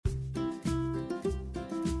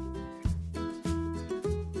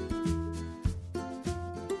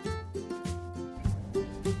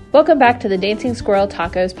Welcome back to the Dancing Squirrel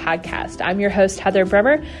Tacos podcast. I'm your host, Heather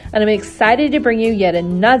Bremer, and I'm excited to bring you yet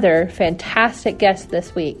another fantastic guest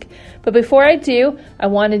this week. But before I do, I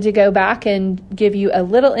wanted to go back and give you a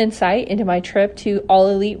little insight into my trip to All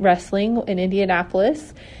Elite Wrestling in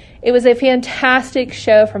Indianapolis. It was a fantastic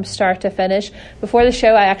show from start to finish. Before the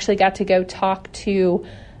show, I actually got to go talk to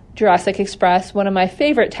Jurassic Express, one of my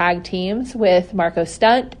favorite tag teams, with Marco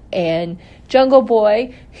Stunt and Jungle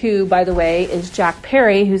Boy, who, by the way, is Jack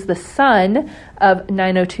Perry, who's the son of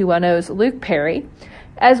 90210's Luke Perry,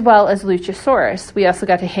 as well as Luchasaurus. We also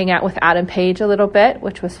got to hang out with Adam Page a little bit,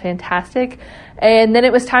 which was fantastic. And then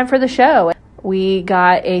it was time for the show. We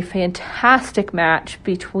got a fantastic match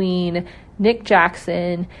between Nick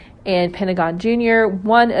Jackson and Pentagon Jr.,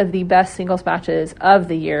 one of the best singles matches of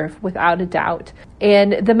the year, without a doubt.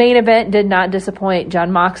 And the main event did not disappoint.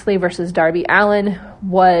 Jon Moxley versus Darby Allin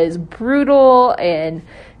was brutal and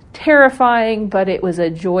terrifying, but it was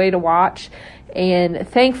a joy to watch. And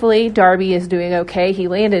thankfully, Darby is doing okay. He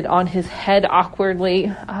landed on his head awkwardly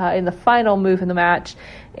in the final move in the match,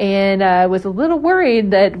 and was a little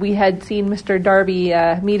worried that we had seen Mr. Darby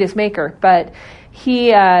meet his maker, but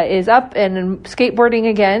he is up and skateboarding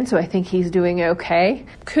again, so I think he's doing okay.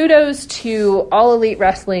 Kudos to All Elite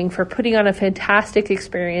Wrestling for putting on a fantastic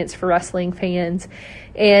experience for wrestling fans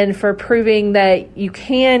and for proving that you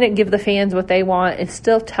can give the fans what they want and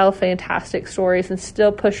still tell fantastic stories and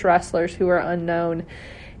still push wrestlers who are unknown.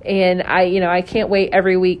 And I can't wait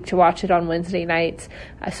every week to watch it on Wednesday nights.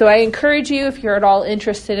 So I encourage you, if you're at all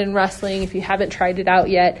interested in wrestling, if you haven't tried it out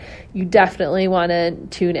yet, you definitely want to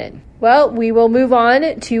tune in. Well, we will move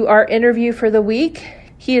on to our interview for the week.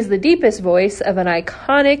 He is the deepest voice of an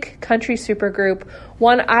iconic country supergroup,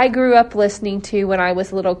 one I grew up listening to when I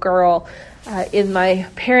was a little girl in my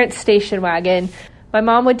parents' station wagon. My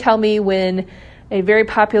mom would tell me when a very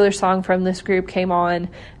popular song from this group came on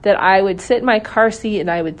that I would sit in my car seat and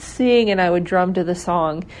I would sing and I would drum to the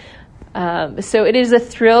song. So it is a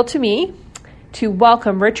thrill to me to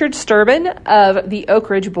welcome Richard Sturban of the Oak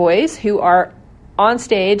Ridge Boys, who are on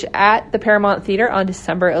stage at the Paramount Theater on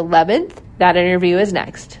December 11th. That interview is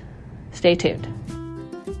next. Stay tuned.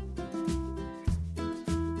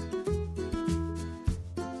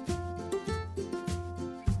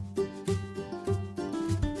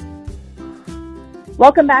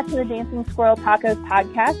 Welcome back to the Dancing Squirrel Tacos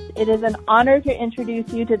podcast. It is an honor to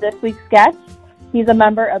introduce you to this week's guest. He's a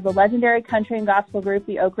member of the legendary country and gospel group,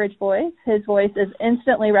 the Oak Ridge Boys. His voice is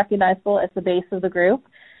instantly recognizable as the base of the group,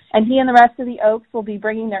 and he and the rest of the Oaks will be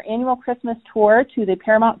bringing their annual Christmas tour to the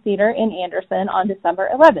Paramount Theater in Anderson on December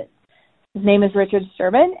 11th. His name is Richard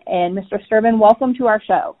Sturban, and Mr. Sturban, welcome to our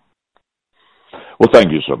show. Well,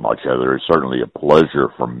 thank you so much, Heather. It's certainly a pleasure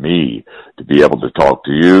for me to be able to talk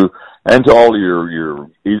to you and to all your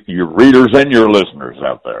readers and your listeners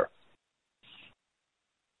out there.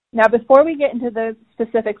 Now, before we get into the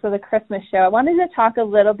specifics of the Christmas show, I wanted to talk a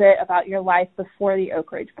little bit about your life before the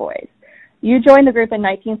Oak Ridge Boys. You joined the group in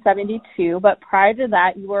 1972, but prior to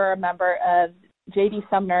that, you were a member of J.D.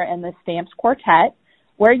 Sumner and the Stamps Quartet,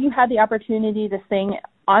 where you had the opportunity to sing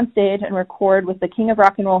on stage and record with the king of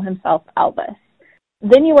rock and roll himself, Elvis.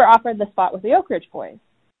 Then you were offered the spot with the Oak Ridge Boys.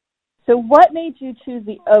 So what made you choose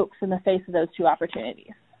the Oaks in the face of those two opportunities?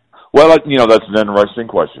 Well, that's an interesting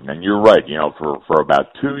question, and you're right. For about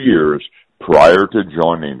 2 years prior to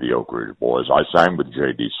joining the Oak Ridge Boys, I sang with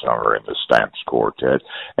J.D. Sumner and the Stamps Quartet,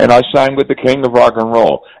 and I sang with the king of rock and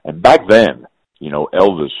roll. And back then,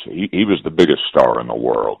 Elvis, he was the biggest star in the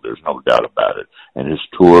world. There's no doubt about it. And his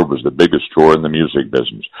tour was the biggest tour in the music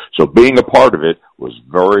business. So being a part of it was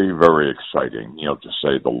very, very exciting, to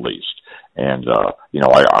say the least. And,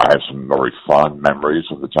 I have some very fond memories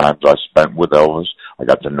of the times I spent with Elvis. I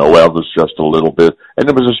got to know Elvis just a little bit, and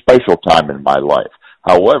it was a special time in my life.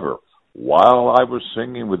 However, while I was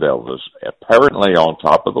singing with Elvis, apparently on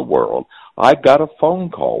top of the world, I got a phone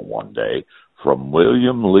call one day from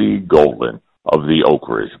William Lee Golden of the Oak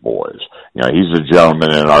Ridge Boys. He's a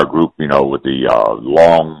gentleman in our group, with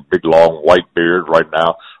the big long white beard right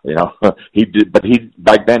now.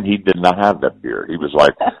 Back then he did not have that beard. He was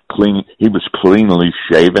like clean, he was cleanly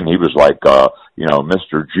shaven. He was like,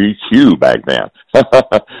 Mr. GQ back then.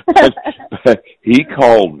 He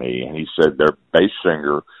called me and he said their bass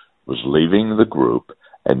singer was leaving the group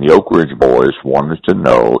and the Oak Ridge Boys wanted to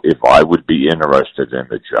know if I would be interested in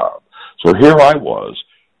the job. So here I was,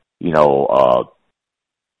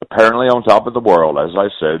 apparently on top of the world, as I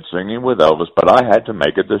said, singing with Elvis, but I had to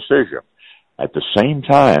make a decision. At the same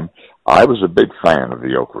time, I was a big fan of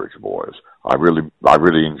the Oak Ridge Boys. I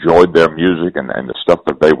really enjoyed their music and the stuff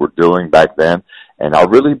that they were doing back then, and I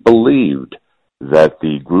really believed that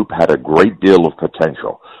the group had a great deal of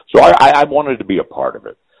potential. So I wanted to be a part of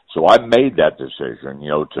it. So I made that decision,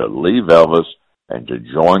 to leave Elvis and to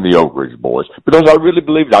join the Oak Ridge Boys, because I really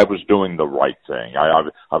believed I was doing the right thing.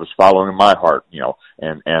 I was following my heart,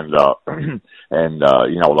 and a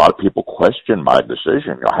lot of people questioned my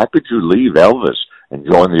decision. How could you leave Elvis and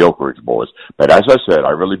join the Oak Ridge Boys? But as I said,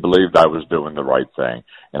 I really believed I was doing the right thing.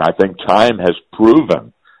 And I think time has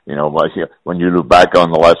proven, when you look back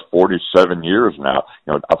on the last 47 years now,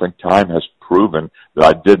 I think time has proven that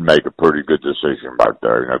I did make a pretty good decision back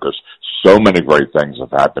there, because so many great things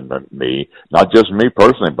have happened to me, not just me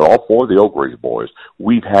personally, but all four of the Oak Ridge Boys.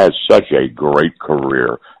 We've had such a great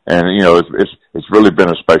career, and, it's really been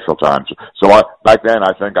a special time. So back then,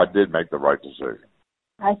 I think I did make the right decision.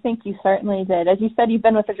 I think you certainly did. As you said, you've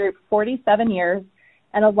been with the group 47 years,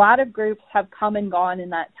 and a lot of groups have come and gone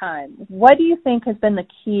in that time. What do you think has been the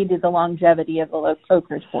key to the longevity of the Oak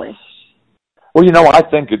Ridge Boys? Well, I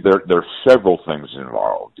think there are several things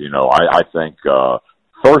involved. I think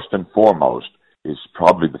first and foremost is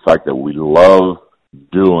probably the fact that we love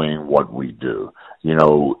doing what we do.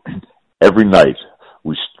 Every night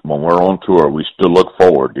when we're on tour, we still look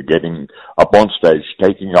forward to getting up on stage,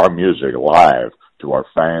 taking our music live to our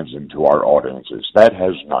fans and to our audiences. That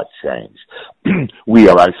has not changed. We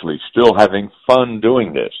are actually still having fun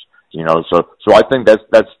doing this. So I think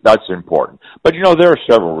that's important. But, there are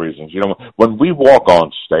several reasons. When we walk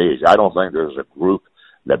on stage, I don't think there's a group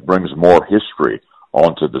that brings more history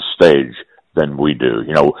onto the stage than we do.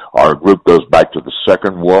 Our group goes back to the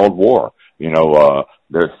Second World War.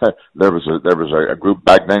 There was a group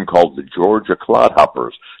back then called the Georgia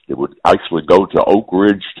Clodhoppers that would actually go to Oak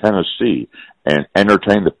Ridge, Tennessee, and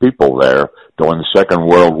entertain the people there during the Second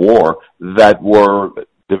World War that were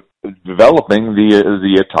developing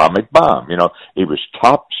the atomic bomb. It was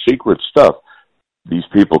top secret stuff. These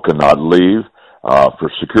people could not leave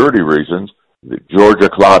for security reasons. The Georgia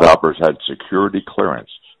Clodhoppers had security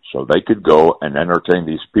clearance, so they could go and entertain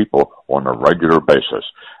these people on a regular basis.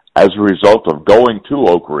 As a result of going to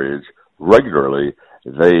Oak Ridge regularly,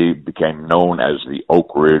 they became known as the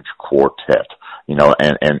Oak Ridge Quartet. And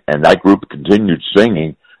that group continued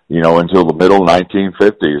singing, until the middle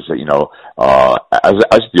 1950s,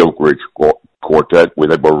 as the Oak Ridge Quartet, where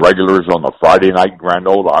they were regulars on the Friday night Grand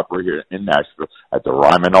Ole Opry here in Nashville at the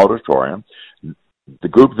Ryman Auditorium. The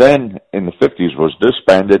group then, in the 50s, was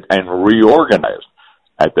disbanded and reorganized.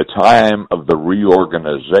 At the time of the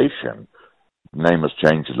reorganization, the name was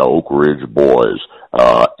changed to the Oak Ridge Boys,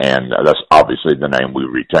 and that's obviously the name we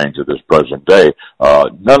retain to this present day.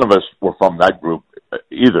 None of us were from that group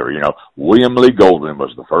either. William Lee Golden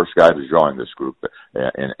was the first guy to join this group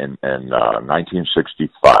in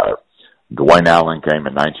 1965. Dwayne Allen came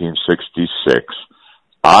in 1966.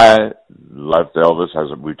 I left Elvis,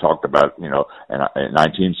 as we talked about, in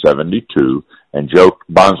 1972, and Joe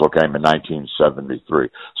Bonzo came in 1973.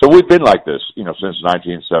 So we've been like this, since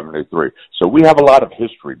 1973. So we have a lot of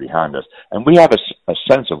history behind us, and we have a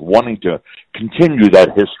sense of wanting to continue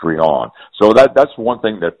that history on. So that's one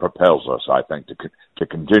thing that propels us, I think, to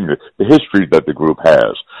continue the history that the group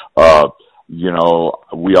has.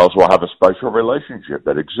 We also have a special relationship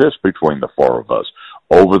that exists between the four of us.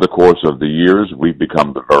 Over the course of the years, we've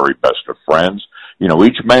become the very best of friends.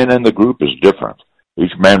 Each man in the group is different.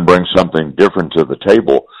 Each man brings something different to the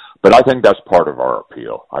table, but I think that's part of our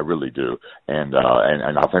appeal. I really do. And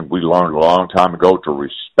I think we learned a long time ago to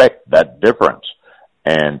respect that difference.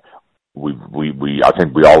 And I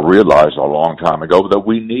think we all realized a long time ago that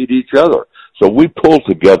we need each other. So we pull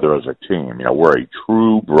together as a team. We're a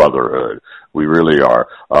true brotherhood. We really are.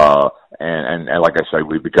 And like I say,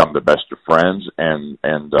 we've become the best of friends, and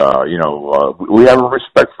we have a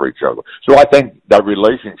respect for each other. So I think that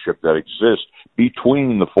relationship that exists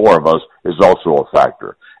between the four of us is also a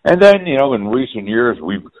factor. And then, in recent years,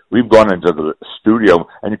 we've gone into the studio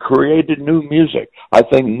and created new music. I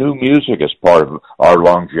think new music is part of our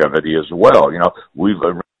longevity as well.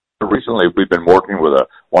 Recently, we've been working with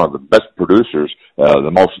one of the best producers,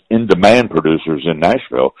 the most in-demand producers in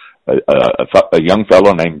Nashville, a young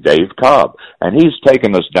fellow named Dave Cobb. And he's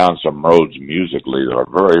taken us down some roads musically that are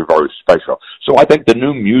very, very special. So I think the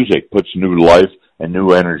new music puts new life and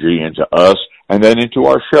new energy into us and then into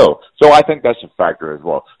our show. So I think that's a factor as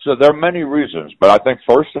well. So there are many reasons, but I think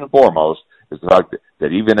first and foremost is the fact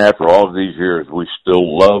that even after all of these years, we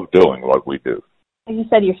still love doing what we do. As you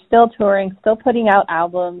said, you're still touring, still putting out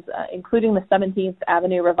albums, including the 17th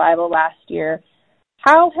Avenue Revival last year.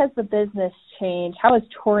 How has the business changed? How has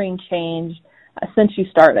touring changed since you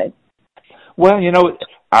started? Well,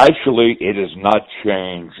 actually, it has not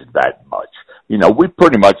changed that much. We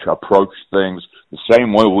pretty much approach things the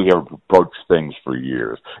same way we have approached things for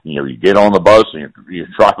years. You know, you get on the bus and you're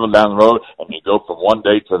driving down the road and you go from one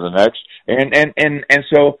day to the next. And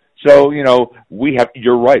so, you know,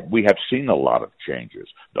 you're right, we have seen a lot of changes,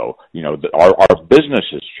 though. You know, our business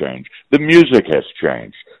has changed. The music has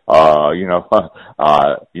changed.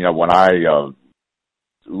 When I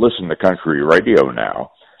listen to country radio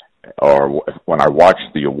now, or when I watch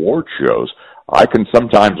the award shows, I can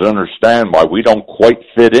sometimes understand why we don't quite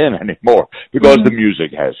fit in anymore, because the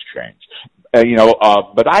music has changed.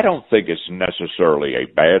 But I don't think it's necessarily a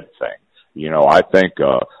bad thing. You know, I think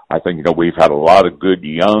we've had a lot of good,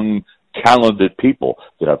 young, talented people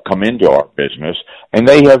that have come into our business, and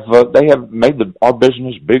they have made our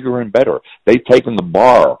business bigger and better. They've taken the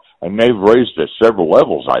bar and they've raised it several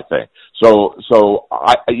levels, I think. So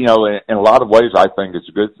in a lot of ways, I think it's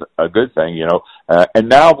a good thing, you know. And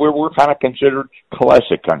now we're kind of considered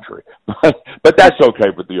classic country, but that's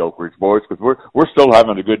okay with the Oak Ridge Boys, because we're still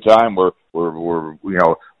having a good time. We're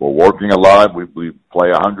working a lot. We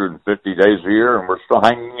play 150 days a year, and we're still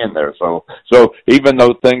hanging in there. So even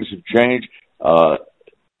though things have changed,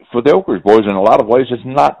 for the Oak Ridge Boys, in a lot of ways, it's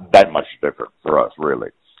not that much different for us, really.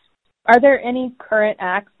 Are there any current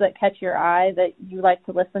acts that catch your eye that you like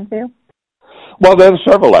to listen to? Well, there's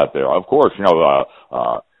several out there, of course. You know,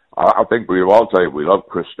 I think we all tell you we love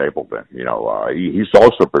Chris Stapleton. You know, he's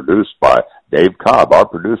also produced by Dave Cobb, our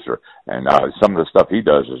producer, and some of the stuff he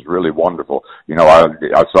does is really wonderful. You know,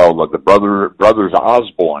 I saw the brothers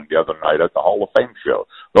Osborne the other night at the Hall of Fame show.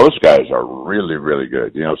 Those guys are really, really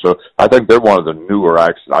good. You know, so I think they're one of the newer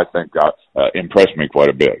acts that I think impressed me quite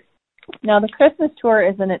a bit. Now, the Christmas tour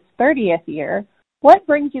is in its 30th year. What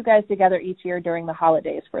brings you guys together each year during the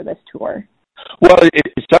holidays for this tour? Well,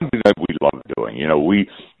 it's something that we love doing. You know, we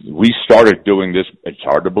started doing this. It's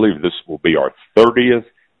hard to believe this will be our 30th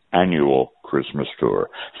annual Christmas tour.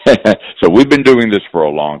 So we've been doing this for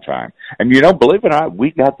a long time. And, you know, believe it or not,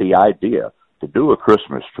 we got the idea to do a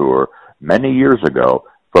Christmas tour many years ago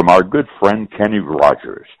from our good friend Kenny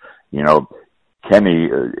Rogers. You know, Kenny,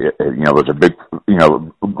 was a big, he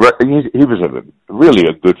was really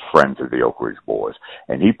a good friend to the Oak Ridge Boys,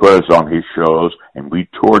 and he put us on his shows, and we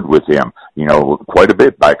toured with him, you know, quite a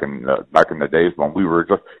bit back in the days when we were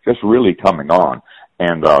just really coming on,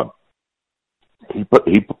 and he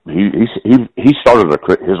started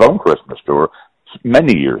his own Christmas tour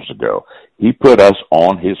many years ago. He put us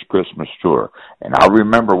on his Christmas tour. And I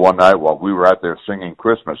remember one night while we were out there singing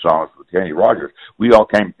Christmas songs with Kenny Rogers, we all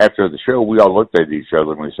came after the show, we all looked at each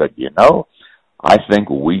other and we said, you know, I think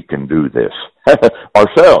we can do this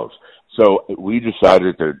ourselves. So we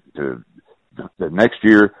decided to the next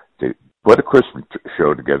year to put a Christmas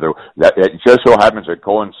show together. That it just so happens it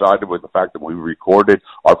coincided with the fact that we recorded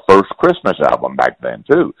our first Christmas album back then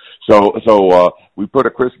too. So we put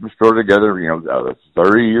a Christmas tour together,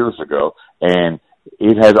 30 years ago, and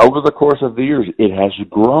it has, over the course of the years, it has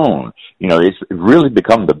grown. You know, it's really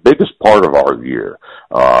become the biggest part of our year.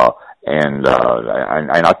 And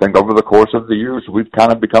I think over the course of the years, we've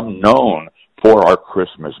kind of become known for our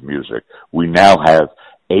Christmas music. We now have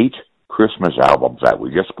 8 Christmas albums that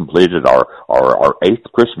we just completed our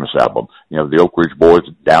 8th Christmas album, the Oak Ridge Boys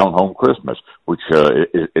Down Home Christmas, which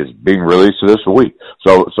is being released this week.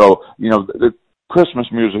 So the Christmas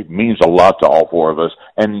music means a lot to all 4 of us,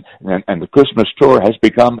 and the Christmas tour has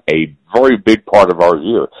become a very big part of our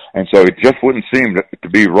year. And so it just wouldn't seem to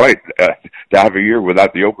be right to have a year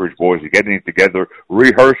without the Oak Ridge Boys getting together,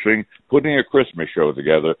 rehearsing, putting a Christmas show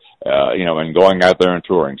together, and going out there and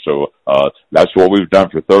touring. So that's what we've done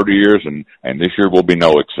for 30 years, and this year will be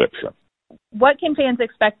no exception. What can fans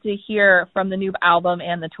expect to hear from the new album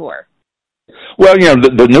and the tour? Well,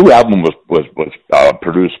 the new album was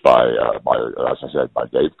produced by, as I said, by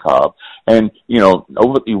Dave Cobb, and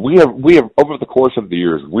we have over the course of the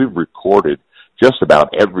years we've recorded just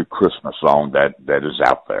about every Christmas song that is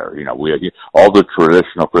out there. We have all the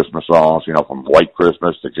traditional Christmas songs, from White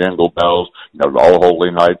Christmas to Jingle Bells, All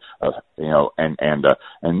Holy Night,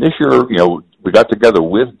 and this year, we got together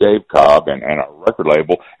with Dave Cobb and our record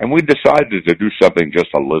label, and we decided to do something just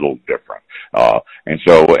a little different. And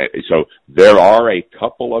so there are a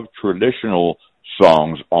couple of traditional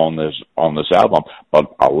songs on this album,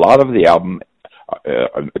 but a lot of the album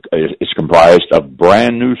is comprised of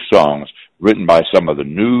brand new songs written by some of the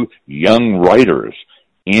new young writers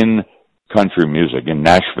in country music in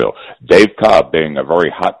Nashville. Dave Cobb, being a very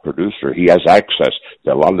hot producer, he has access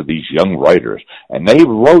to a lot of these young writers, and they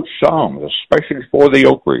wrote songs especially for the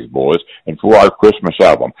Oak Ridge Boys and for our Christmas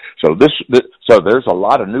album. So there's a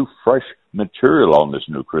lot of new, fresh material on this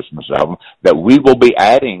new Christmas album that we will be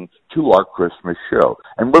adding to our Christmas show,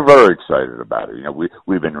 and we're very excited about it.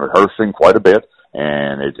 We've been rehearsing quite a bit,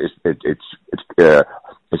 and it's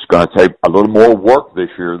going to take a little more work this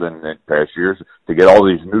year than in past years to get all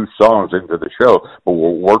these new songs into the show. But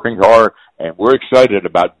we're working hard, and we're excited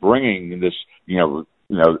about bringing this,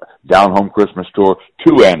 Down Home Christmas tour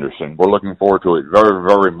to Anderson. We're looking forward to it very,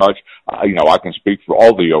 very much. I can speak for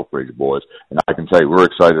all the Oak Ridge boys, and I can say we're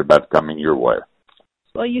excited about coming your way.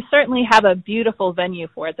 Well, you certainly have a beautiful venue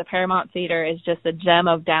for it. The Paramount Theater is just a gem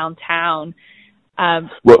of downtown.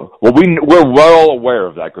 We're well aware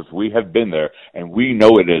of that because we have been there, and we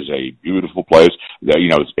know it is a beautiful place.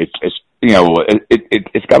 It's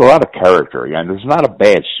got a lot of character, and there's not a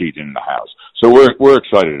bad seat in the house. So we're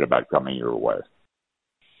excited about coming your way.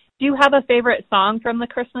 Do you have a favorite song from the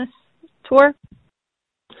Christmas tour?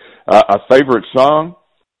 A favorite song?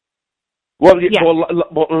 Well, yeah.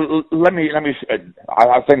 Let me.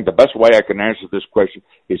 I think the best way I can answer this question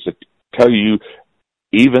is to tell you,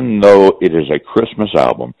 even though it is a Christmas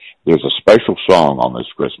album, there's a special song on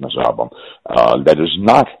this Christmas album that is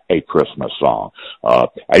not a Christmas song.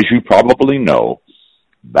 As you probably know,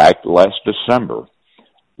 back last December,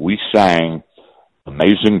 we sang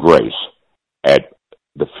Amazing Grace at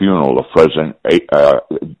the funeral of President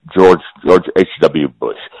George H.W.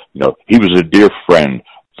 Bush. He was a dear friend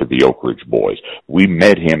to the Oak Ridge boys. We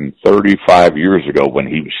met him 35 years ago when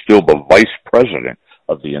he was still the vice president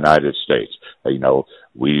of the United States.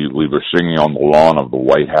 We were singing on the lawn of the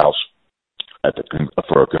White House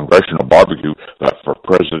for a congressional barbecue for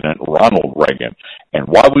President Ronald Reagan. And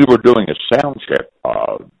while we were doing a sound check,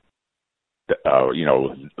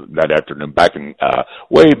 that afternoon, back in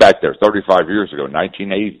way back there, 35 years ago,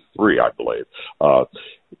 1983, I believe,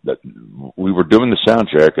 that we were doing the sound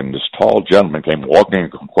check, and this tall gentleman came walking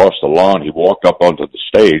across the lawn. He walked up onto the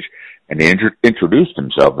stage, and he introduced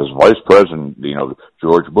himself as Vice President,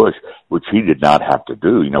 George Bush, which he did not have to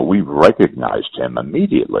do. We recognized him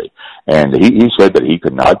immediately, and he said that he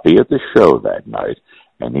could not be at the show that night,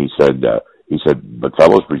 and he said, but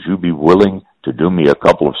fellas, would you be willing to do me a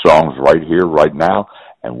couple of songs right here, right now?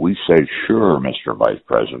 And we said, sure, Mr. Vice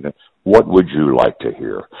President. What would you like to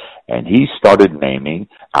hear? And he started naming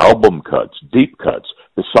album cuts, deep cuts,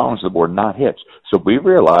 the songs that were not hits. So we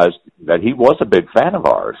realized that he was a big fan of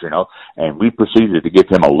ours, and we proceeded to give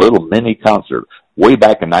him a little mini concert way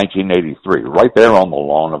back in 1983, right there on the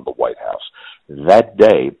lawn of the White House. That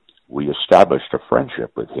day, we established a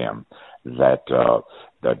friendship with him that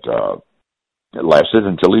lasted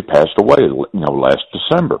until he passed away, last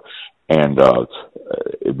December. And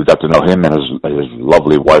we got to know him and his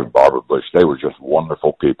lovely wife, Barbara Bush. They were just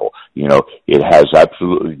wonderful people. It has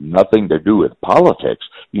absolutely nothing to do with politics.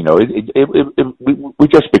 We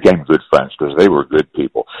just became good friends because they were good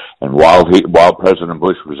people. And while President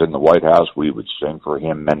Bush was in the White House, we would sing for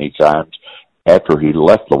him many times. After he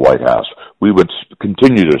left the White House, we would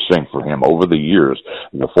continue to sing for him over the years.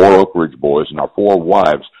 And the four Oak Ridge boys and our four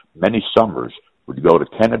wives, many summers, would go to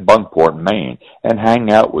Kennebunkport, Maine, and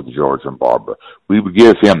hang out with George and Barbara. We would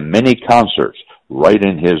give him many concerts right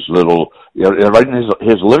in his little, right in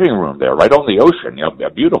his living room there, right on the ocean, a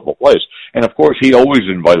beautiful place. And of course, he always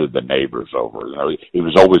invited the neighbors over. It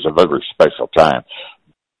was always a very special time.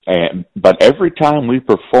 But every time we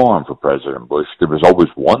performed for President Bush, there was always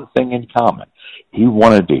one thing in common. He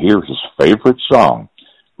wanted to hear his favorite song,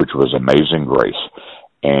 which was Amazing Grace.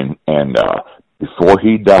 And before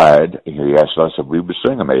he died, he asked us if we would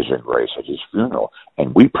sing Amazing Grace at his funeral.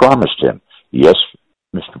 And we promised him, yes,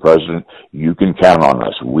 Mr. President, you can count on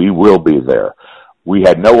us. We will be there. We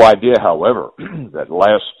had no idea, however, that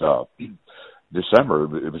last December,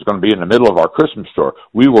 it was going to be in the middle of our Christmas tour.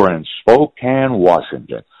 We were in Spokane,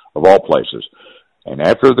 Washington, of all places. And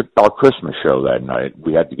after our Christmas show that night,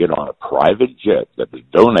 we had to get on a private jet that was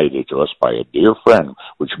donated to us by a dear friend,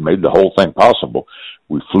 which made the whole thing possible.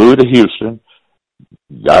 We flew to Houston,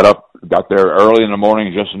 got there early in the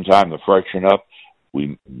morning just in time to freshen up.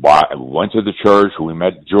 We went to the church. We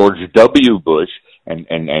met George W. Bush and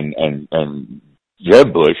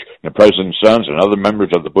Jeb Bush, the president's sons, and other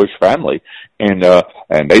members of the Bush family, and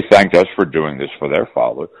they thanked us for doing this for their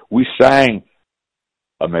father. We sang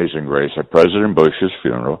Amazing Grace at President Bush's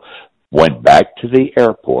funeral, went back to the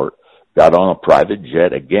airport, got on a private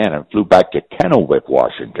jet again, and flew back to Kennewick,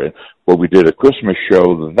 Washington, where we did a Christmas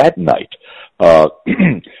show that night.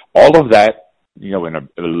 All of that, in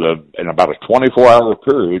about a 24-hour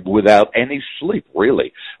period without any sleep,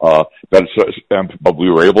 really. But we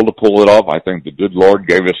were able to pull it off. I think the good Lord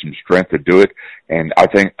gave us some strength to do it, and I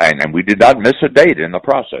think, and we did not miss a date in the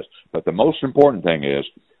process. But the most important thing is,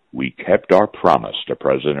 we kept our promise to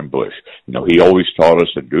President Bush. You know, he always taught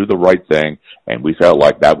us to do the right thing, and we felt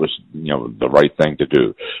like that was, you know, the right thing to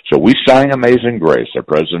do. So we sang Amazing Grace at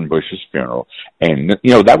President Bush's funeral, and,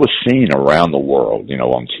 you know, that was seen around the world, you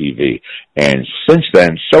know, on TV. And since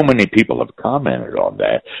then, so many people have commented on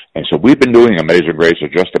that. And so we've been doing Amazing Grace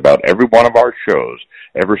at just about every one of our shows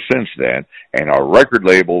ever since then, and our record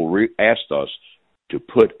label asked us to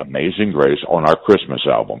put Amazing Grace on our Christmas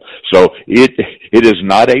album. So it is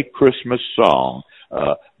not a Christmas song,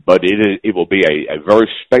 but it will be a very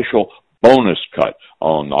special bonus cut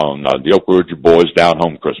on the Oak Ridge Boys Down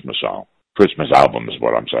Home Christmas album is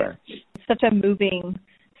what I'm saying. It's such a moving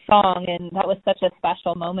song, and that was such a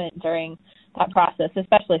special moment during that process,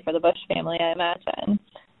 especially for the Bush family, I imagine.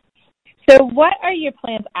 So what are your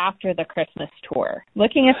plans after the Christmas tour?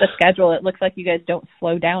 Looking at the schedule, it looks like you guys don't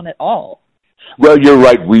slow down at all. Well, you're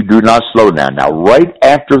right. We do not slow down. Now, right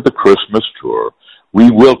after the Christmas tour,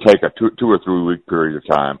 we will take a 2 or 3 week period of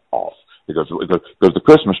time off because the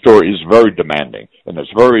Christmas tour is very demanding and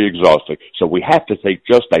it's very exhausting. So we have to take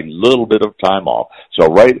just a little bit of time off.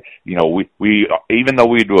 So you know, we even though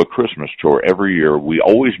we do a Christmas tour every year, we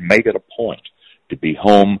always make it a point to be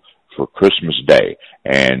home for Christmas Day,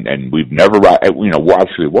 and we've never, you know,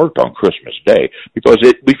 actually worked on Christmas Day because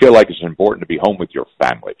we feel like it's important to be home with your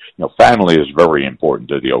family. You know, family is very important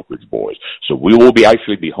to the Oak Ridge Boys. So we will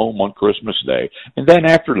actually be home on Christmas Day, and then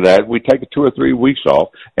after that, we take 2 or 3 weeks off,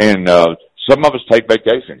 and some of us take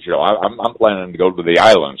vacations. You know, I'm planning to go to the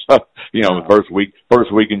islands, you know, the first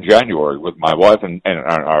week in January with my wife and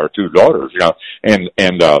our 2 daughters. You know, and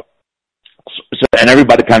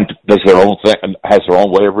everybody kind of does their own thing and has their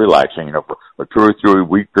own way of relaxing, you know, for 2 or 3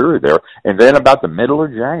 week period there. And then about the middle of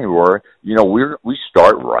January, you know, we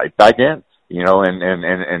start right back in, you know, and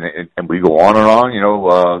we go on, you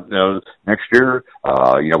know, next year,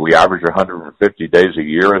 you know, we average 150 days a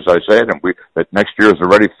year, as I said, and that next year is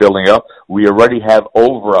already filling up. We already have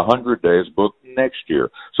over 100 days booked next year.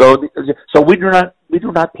 So we do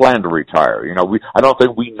not plan to retire. You know, I don't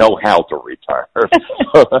think we know how to retire.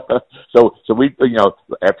 So we, you know,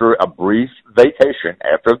 after a brief vacation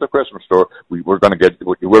after the Christmas tour, we're going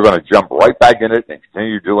to jump right back in it and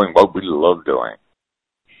continue doing what we love doing.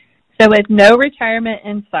 So with no retirement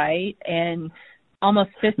in sight and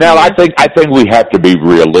almost 50 now, years I think we have to be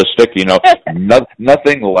realistic. You know,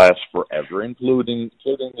 nothing lasts forever, including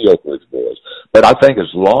the Oak Ridge Boys. But I think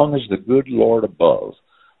as long as the good Lord above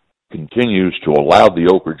continues to allow the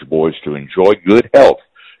Oak Ridge Boys to enjoy good health,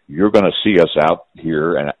 you're going to see us out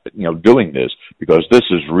here and, you know, doing this because this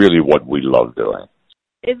is really what we love doing.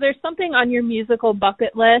 Is there something on your musical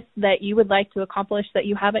bucket list that you would like to accomplish that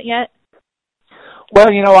you haven't yet?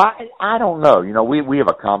 Well, you know, I don't know. You know, we have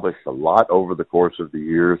accomplished a lot over the course of the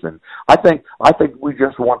years, and I think we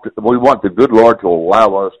just want the good Lord to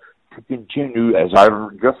allow us to continue, as I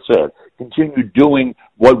just said, continue doing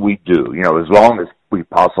what we do. You know, as long as we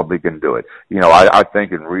possibly can do it. You know, I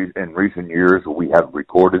think in recent years we have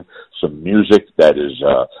recorded some music that is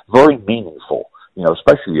very meaningful. You know,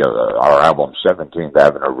 especially our album 17th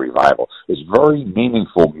Avenue Revival is very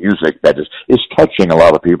meaningful music that is touching a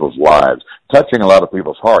lot of people's lives, touching a lot of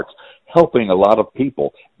people's hearts, helping a lot of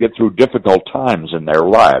people get through difficult times in their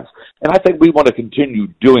lives. And I think we want to continue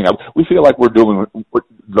doing that. We feel like we're doing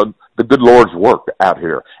the good Lord's work out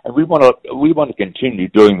here, and we want to continue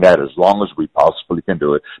doing that as long as we possibly can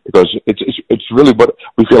do it, because it's really what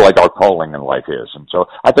we feel like our calling in life is. And so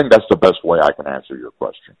I think that's the best way I can answer your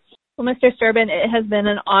question. Well, Mr. Sturban, it has been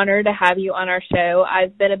an honor to have you on our show.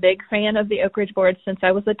 I've been a big fan of the Oak Ridge Boys since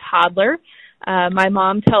I was a toddler. My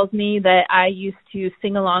mom tells me that I used to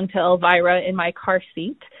sing along to Elvira in my car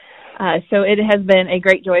seat. So it has been a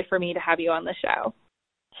great joy for me to have you on the show.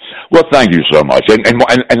 Well, thank you so much.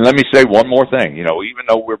 And let me say one more thing. You know, even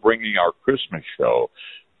though we're bringing our Christmas show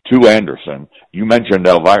to Anderson, you mentioned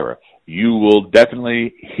Elvira. You will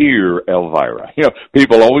definitely hear Elvira. You know,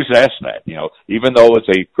 people always ask that. You know, even though it's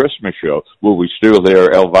a Christmas show, will we still hear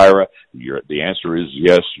Elvira? The answer is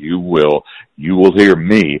yes, you will. You will hear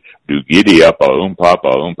me do Giddy Up,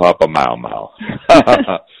 Papa, Mau Mau.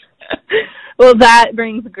 Well, that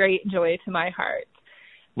brings great joy to my heart.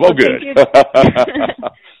 Well, good.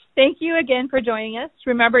 Thank you again for joining us.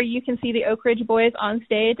 Remember, you can see the Oak Ridge Boys on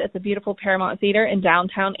stage at the beautiful Paramount Theater in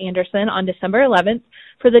downtown Anderson on December 11th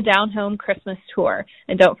for the Down Home Christmas Tour.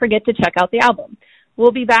 And don't forget to check out the album.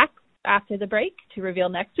 We'll be back after the break to reveal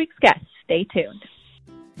next week's guest. Stay tuned.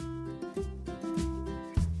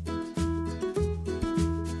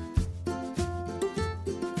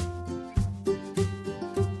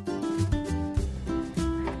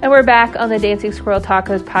 And we're back on the Dancing Squirrel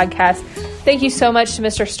Tacos podcast. Thank you so much to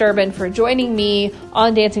Mr. Sturban for joining me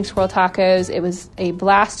on Dancing Squirrel Tacos. It was a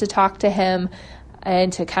blast to talk to him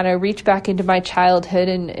and to kind of reach back into my childhood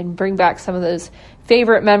and bring back some of those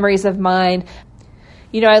favorite memories of mine.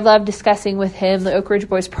 You know, I love discussing with him the Oak Ridge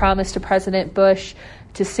Boys' promise to President Bush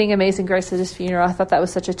to sing Amazing Grace at his funeral. I thought that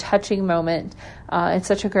was such a touching moment and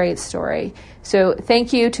such a great story. So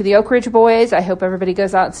thank you to the Oak Ridge Boys. I hope everybody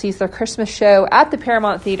goes out and sees their Christmas show at the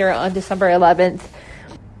Paramount Theater on December 11th.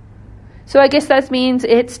 So I guess that means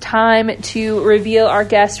it's time to reveal our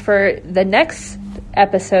guest for the next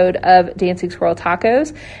episode of Dancing Squirrel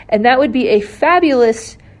Tacos, and that would be a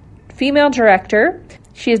fabulous female director.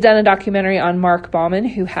 She has done a documentary on Mark Bauman,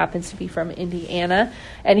 who happens to be from Indiana,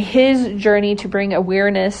 and his journey to bring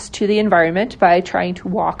awareness to the environment by trying to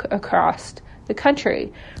walk across the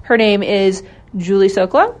country. Her name is Julie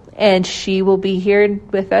Sokolow, and she will be here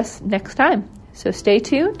with us next time. So stay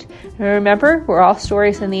tuned, and remember, we're all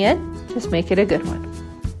stories in the end. Just make it a good one.